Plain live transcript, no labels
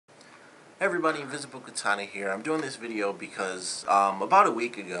Hey everybody, Invisiblekatana here. I'm doing this video because about a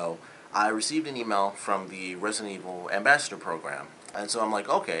week ago I received an email from the Resident Evil Ambassador program. And so I'm like,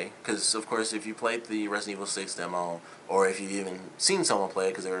 okay, because of course if you played the Resident Evil 6 demo, or if you've even seen someone play it,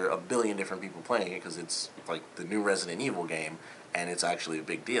 because there are a billion different people playing it, because it's like the new Resident Evil game, and it's actually a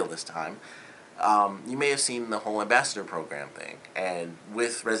big deal this time. You may have seen the whole Ambassador program thing. And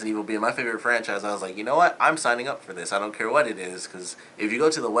with Resident Evil being my favorite franchise, I was like, you know what? I'm signing up for this. I don't care what it is, because if you go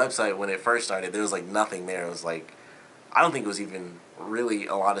to the website when it first started, there was like nothing there. It was like, I don't think it was even really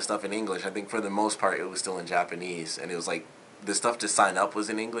a lot of stuff in English. I think for the most part it was still in Japanese. And it was like, the stuff to sign up was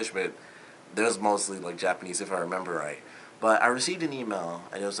in English, but there was mostly like Japanese if I remember right. But I received an email,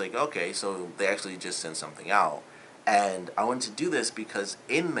 and it was like, okay, so they actually just sent something out. And I wanted to do this because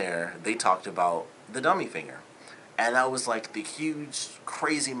in there they talked about the dummy finger. And that was like the huge,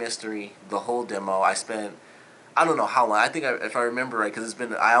 crazy mystery, the whole demo. I spent, I don't know how long, I think if I remember right, because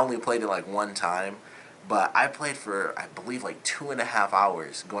I only played it like one time. But I played for, I believe, like 2.5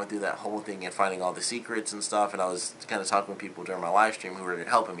 hours going through that whole thing and finding all the secrets and stuff. And I was kind of talking with people during my live stream who were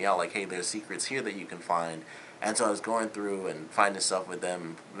helping me out, like, hey, there's secrets here that you can find. And so I was going through and finding stuff with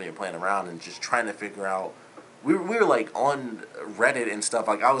them, playing around and just trying to figure out. We were like on Reddit and stuff.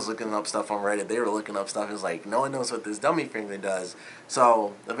 Like I was looking up stuff on Reddit. They were looking up stuff. It was like no one knows what this dummy finger does.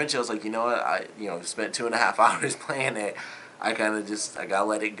 So eventually I was like, you know what? I spent 2.5 hours playing it. I gotta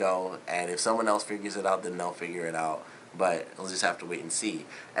let it go. And if someone else figures it out, then they'll figure it out. But we'll just have to wait and see.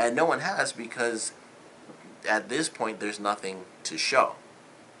 And no one has, because at this point there's nothing to show.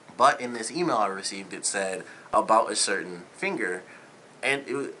 But in this email I received, it said about a certain finger.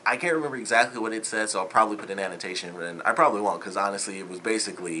 And I can't remember exactly what it said, so I'll probably put an annotation, and I probably won't, because honestly it was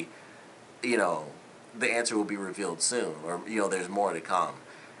basically, the answer will be revealed soon, or, there's more to come.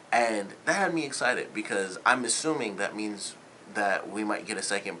 And that had me excited, because I'm assuming that means that we might get a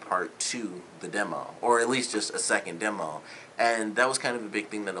second part to the demo, or at least just a second demo. And that was kind of a big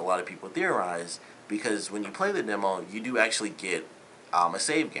thing that a lot of people theorize, because when you play the demo, you do actually get a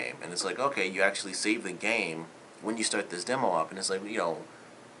save game. And it's like, okay, you actually save the game when you start this demo up, and it's like,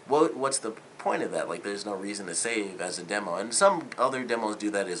 what's the point of that? Like, there's no reason to save as a demo. And some other demos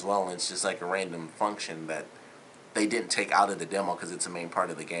do that as well, and it's just like a random function that they didn't take out of the demo because it's a main part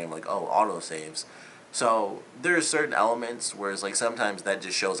of the game, like, oh, auto saves. So there's certain elements where it's like sometimes that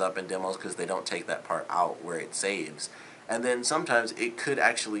just shows up in demos because they don't take that part out where it saves. And then sometimes it could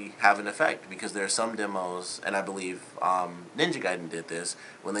actually have an effect, because there are some demos, and I believe Ninja Gaiden did this,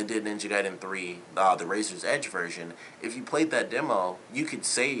 when they did Ninja Gaiden 3, the Razor's Edge version. If you played that demo, you could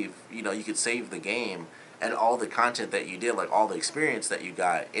save, you could save the game, and all the content that you did, like all the experience that you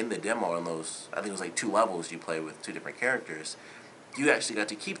got in the demo in those, I think it was like 2 levels you play with 2 different characters, you actually got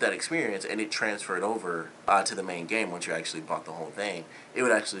to keep that experience, and it transferred over to the main game once you actually bought the whole thing. It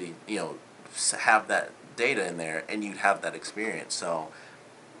would actually, have that data in there, and you'd have that experience. So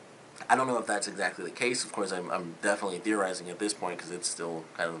I don't know if that's exactly the case. Of course, I'm definitely theorizing at this point because it's still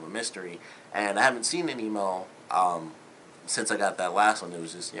kind of a mystery, and I haven't seen an email since I got that last one. It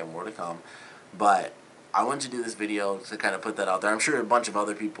was just more to come. But I wanted to do this video to kind of put that out there. I'm sure a bunch of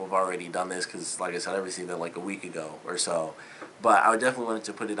other people have already done this, because like I said, I received it like a week ago or so. But I definitely wanted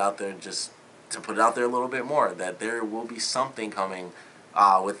to put it out there, just to put it out there a little bit more, that there will be something coming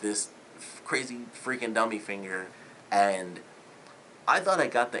with this crazy freaking dummy finger. And I thought I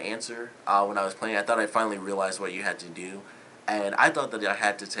got the answer when I was playing. I thought I finally realized what you had to do, and I thought that I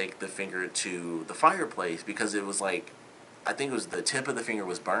had to take the finger to the fireplace, because it was like, I think it was the tip of the finger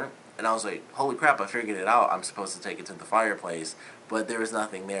was burnt, and I was like, holy crap, I figured it out. I'm supposed to take it to the fireplace, but there was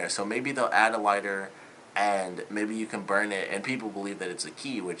nothing there. So maybe they'll add a lighter, and maybe you can burn it, and people believe that it's a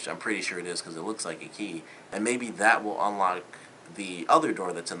key, which I'm pretty sure it is because it looks like a key, and maybe that will unlock the other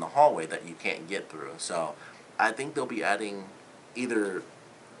door that's in the hallway that you can't get through. So I think they'll be adding, either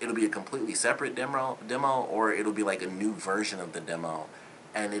it'll be a completely separate demo, or it'll be like a new version of the demo,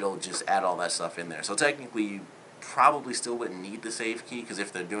 and it'll just add all that stuff in there. So technically you probably still wouldn't need the save key, because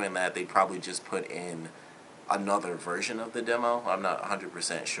if they're doing that, they'd probably just put in another version of the demo. I'm not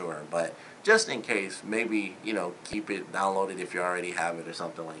 100% sure, but just in case, maybe, keep it downloaded if you already have it or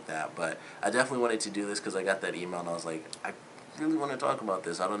something like that. But I definitely wanted to do this because I got that email, and I was like, I really want to talk about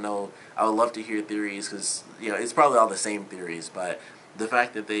this. I don't know, I would love to hear theories, because, it's probably all the same theories, but the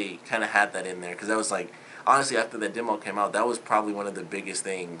fact that they kind of had that in there, because that was like, honestly, after that demo came out, that was probably one of the biggest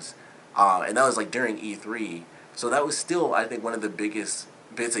things, and that was like during E3, so that was still, I think, one of the biggest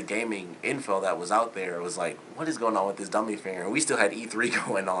bits of gaming info that was out there. It was like, what is going on with this dummy finger? And we still had E3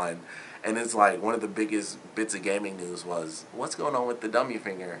 going on, and it's like one of the biggest bits of gaming news was, what's going on with the dummy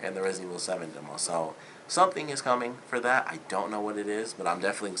finger and the Resident Evil 7 demo? So something is coming for that. I don't know what it is, but I'm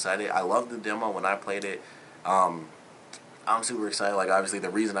definitely excited. I loved the demo when I played it. Um, I'm super excited. Like, obviously, the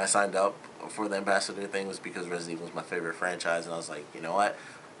reason I signed up for the ambassador thing was because Resident Evil is my favorite franchise, and I was like, you know what?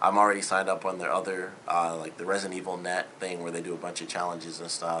 I'm already signed up on their other, like the Resident Evil Net thing where they do a bunch of challenges and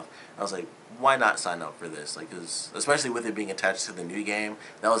stuff. I was like, why not sign up for this? Like, 'cause especially with it being attached to the new game,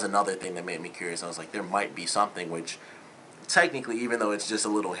 that was another thing that made me curious. I was like, there might be something, which technically, even though it's just a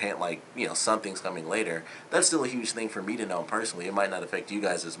little hint, like, you know, something's coming later, that's still a huge thing for me to know personally. It might not affect you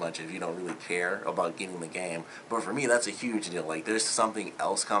guys as much if you don't really care about getting the game, but for me, that's a huge deal. Like, there's something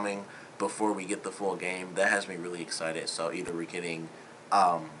else coming before we get the full game. That has me really excited. So either we're getting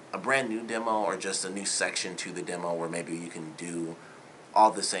a brand new demo or just a new section to the demo where maybe you can do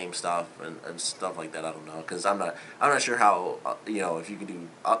all the same stuff and stuff like that. I don't know, because I'm not sure how you know, if you can do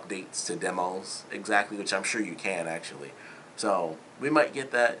updates to demos exactly, which I'm sure you can actually. So we might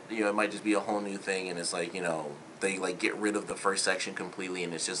get that. You know, it might just be a whole new thing, and it's like, you know, they like get rid of the first section completely,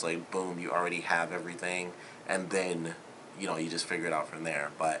 and it's just like boom, you already have everything, and then, you know, you just figure it out from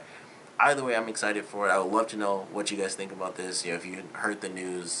there. But either way, I'm excited for it. I would love to know what you guys think about this. You know, if you heard the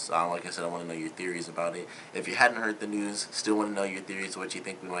news, like I said, I want to know your theories about it. If you hadn't heard the news, still want to know your theories, what you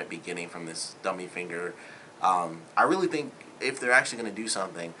think we might be getting from this dummy finger. I really think if they're actually going to do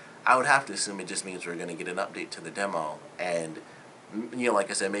something, I would have to assume it just means we're going to get an update to the demo. And, you know, like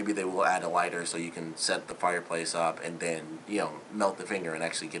I said, maybe they will add a lighter so you can set the fireplace up and then, you know, melt the finger and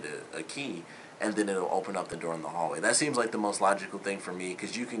actually get a key. And then it'll open up the door in the hallway. That seems like the most logical thing for me,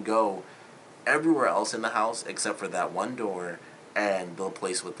 because you can go everywhere else in the house except for that one door and the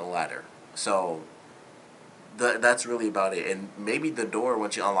place with the ladder. So that's really about it. And maybe the door,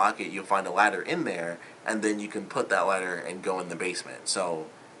 once you unlock it, you'll find a ladder in there, and then you can put that ladder and go in the basement. So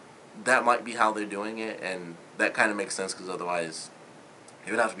that might be how they're doing it, and that kind of makes sense, because otherwise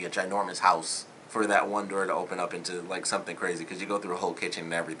it would have to be a ginormous house for that one door to open up into like something crazy, because you go through a whole kitchen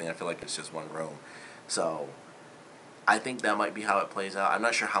and everything. I feel like it's just one room. So I think that might be how it plays out. I'm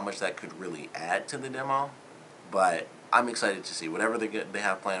not sure how much that could really add to the demo, but I'm excited to see whatever they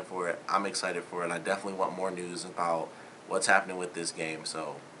have planned for it. I'm excited for it. I definitely want more news about what's happening with this game.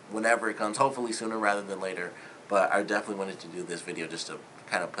 So whenever it comes, hopefully sooner rather than later. But I definitely wanted to do this video just to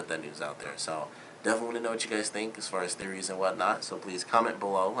kind of put that news out there. So definitely want to know what you guys think as far as theories and whatnot. So please comment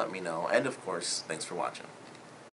below, let me know. And of course, thanks for watching.